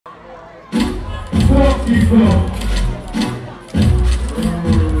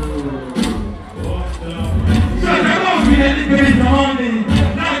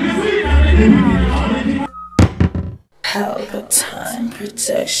Pelpa time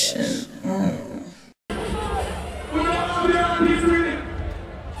protection.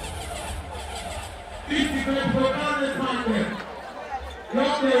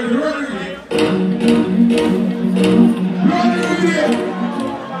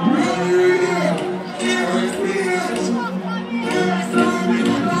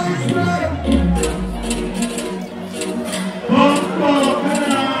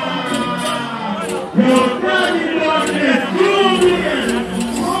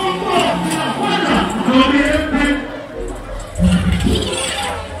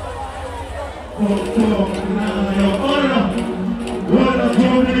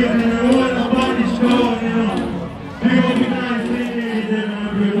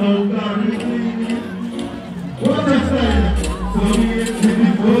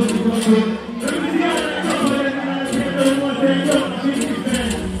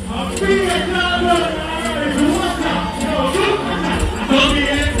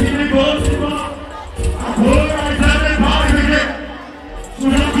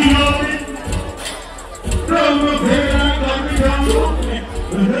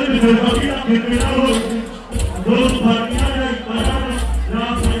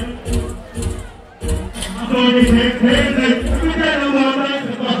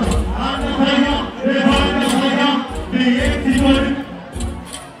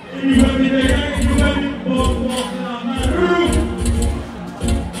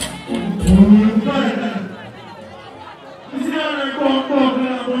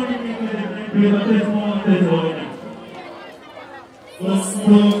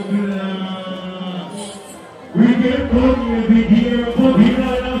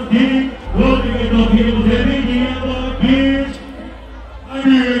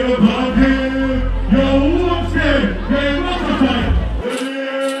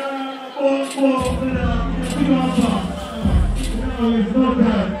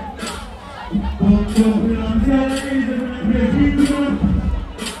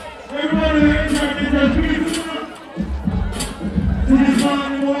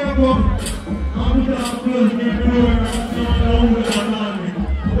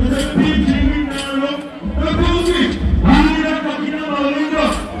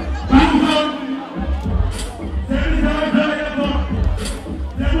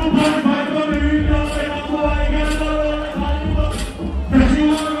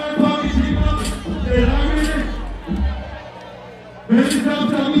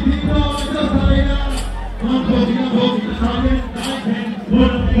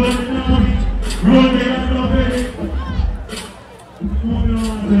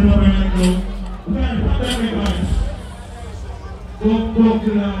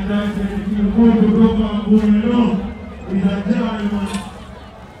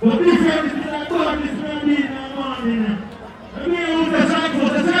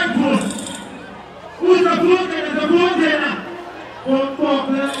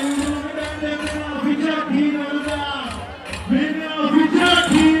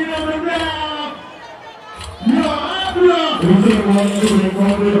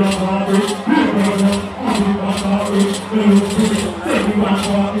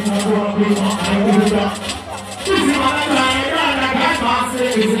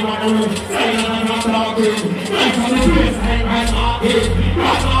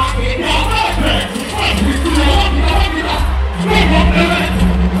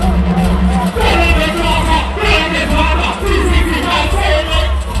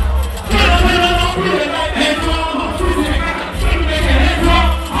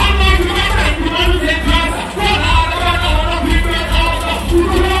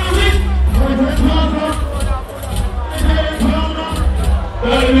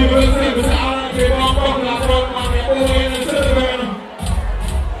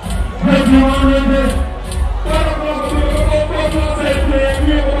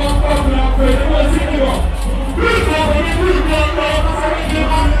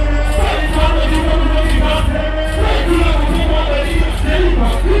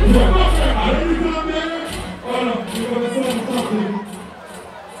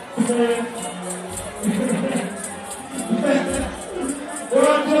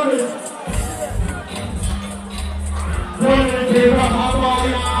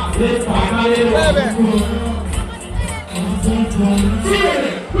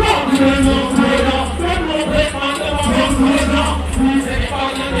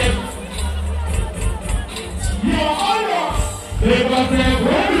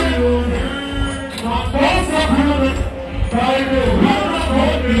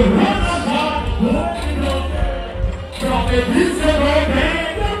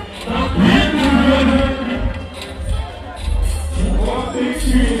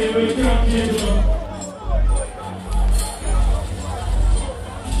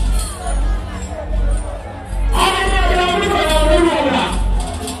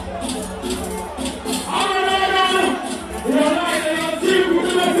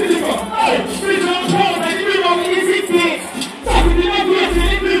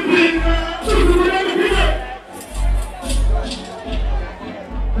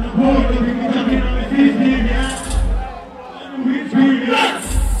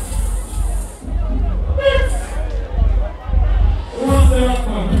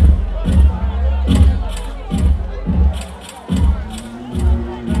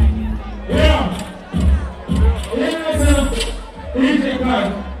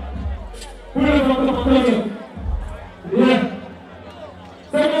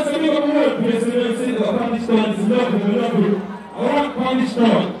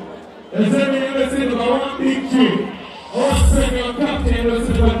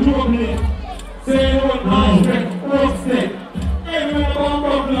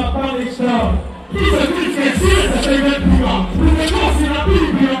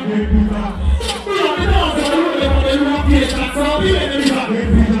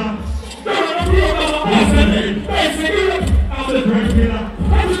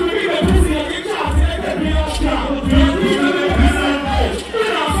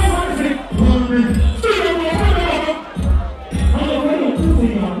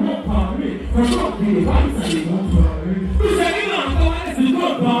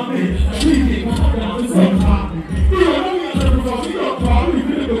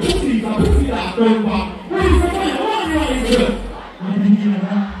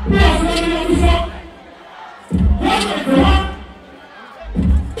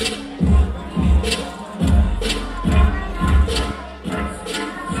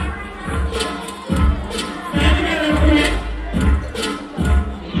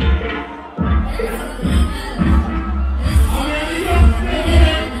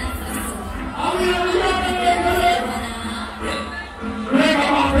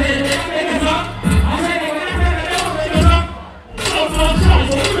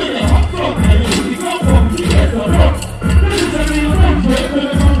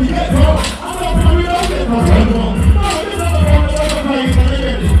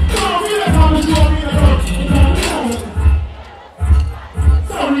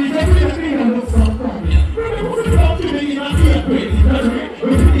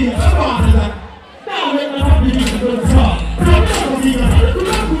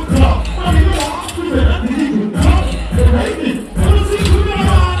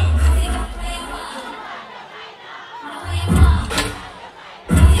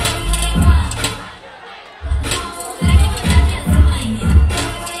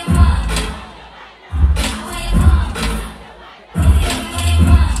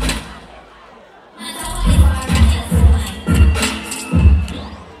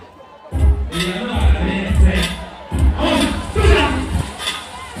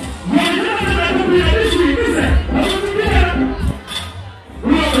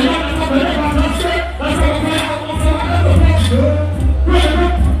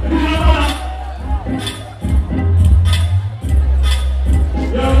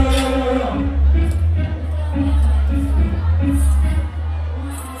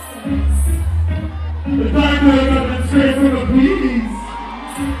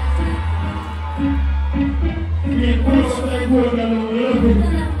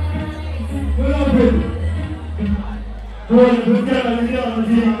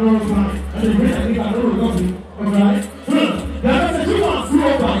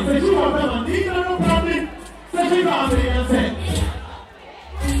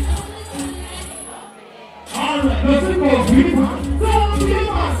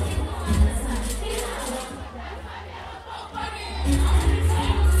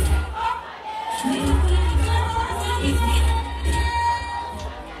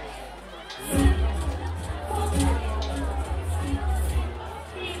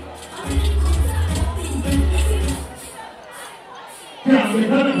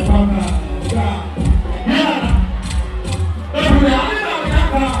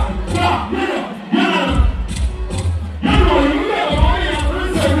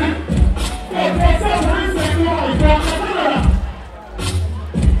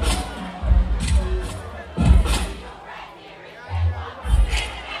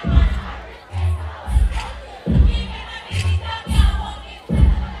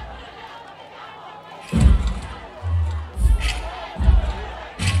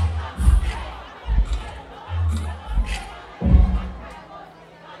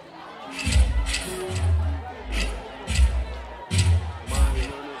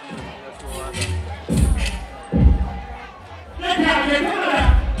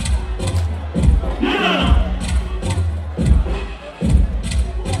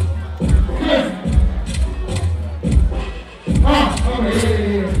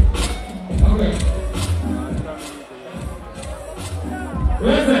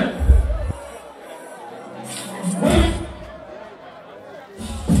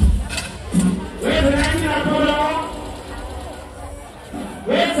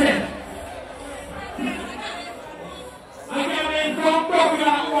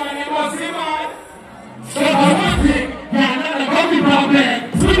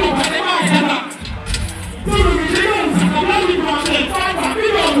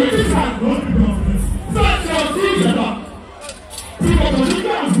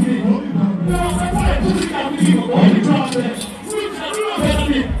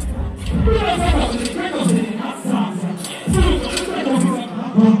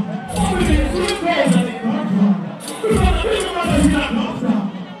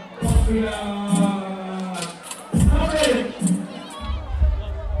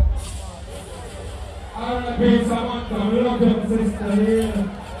 Thank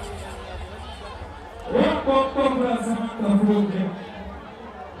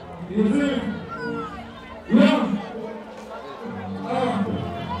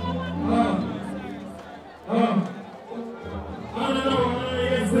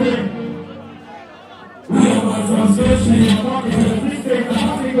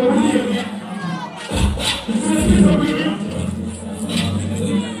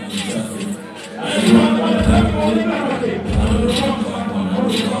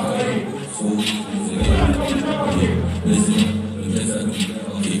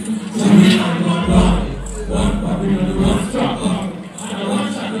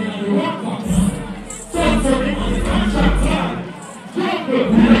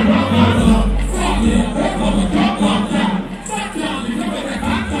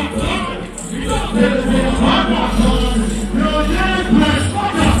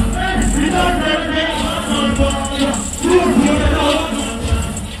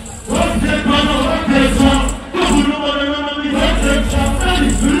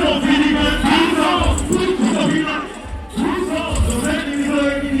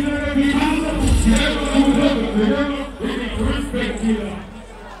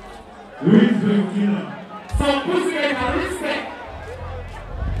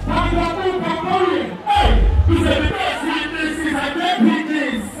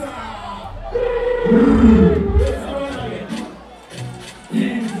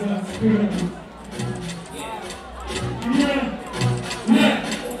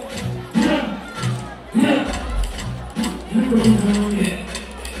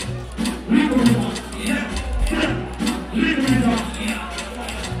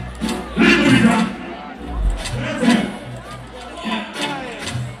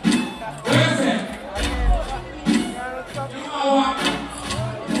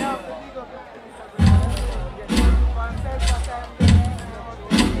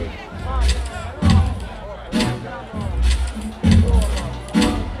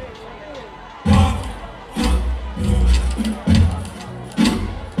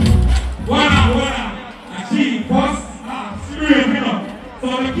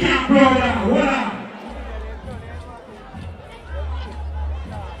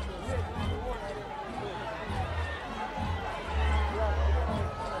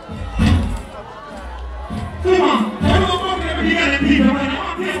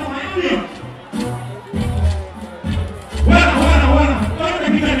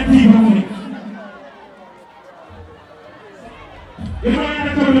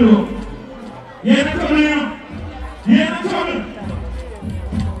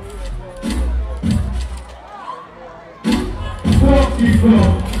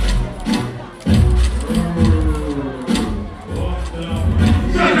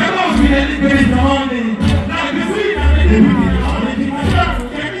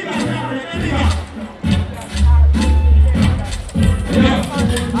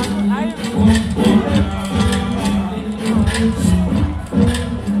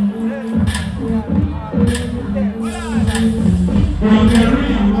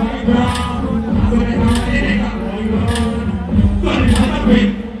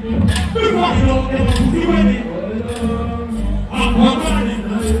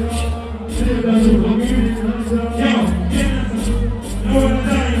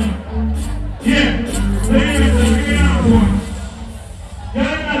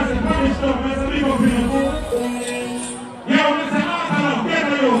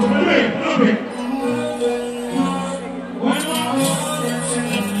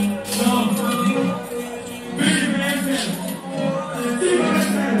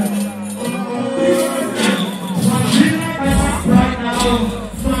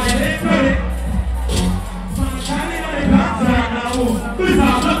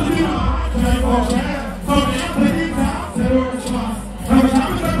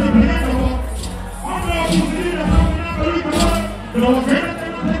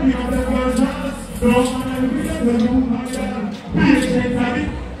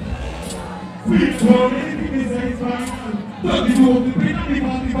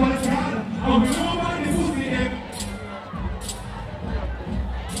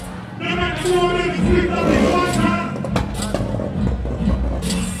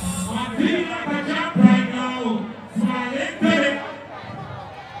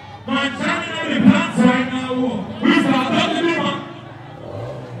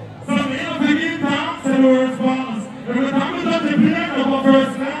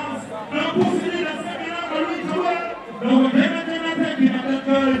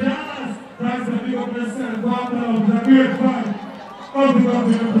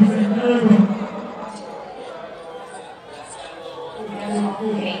you.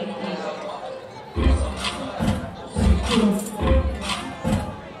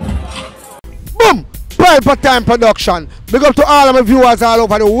 Boom! Pelpa Time Production. Big up to all of my viewers all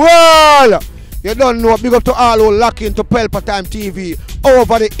over the world. You don't know. Big up to all who lock into Pelpa Time TV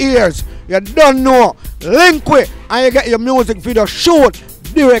over the years. You don't know. Link with and you get your music video shoot,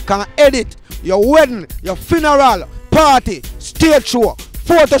 direct and edit. Your wedding, your funeral, party, stage show,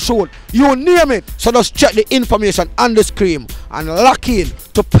 photo shoot, you name it. So just check the information on the screen and lock in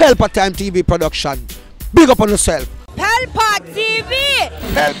to Pelpa Time TV Production. Big up on yourself. Pelpa TV!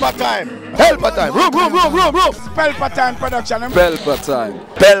 Pelpa Time! Pelpa Time! Room! Pelpa Time Production. Pelpa Time.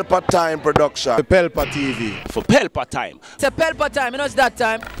 Pelpa Time Production. Pelpa TV. For Pelpa Time. It's a Pelpa Time, you know it's that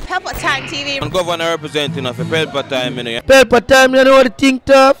time. Pelpa Time TV. And Govana representing of Pelpa Time, you know. Pelpa Time, you know what the thing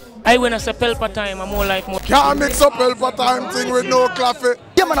tough? I when I say Pelpa Time, I'm more like more. Can't mix up Pelpa Time thing with no coffee.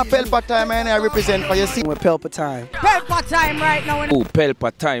 Yeah, man, a Pelpa Time, and I represent for your scene with Pelpa Time. Pelpa Time right now. Oh,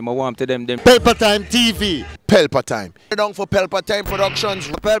 Pelpa Time, I want to them. Pelpa Time TV. Pelpa Time. Down for Pelpa Time Productions.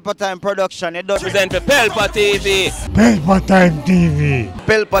 Pelpa Time Production. It does Represent for Pelpa TV. Pelpa Time TV.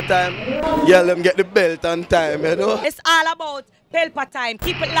 Pelpa Time. Yeah, let them get the belt on time, you know. It's all about Pelpa Time.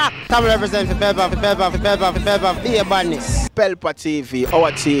 Keep it locked. Time represent for Pelpa, be a badness. Pelpa TV,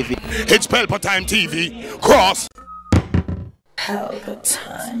 our TV. It's Pelpa Time TV. Cross. Pelpa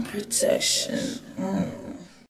Time Protection.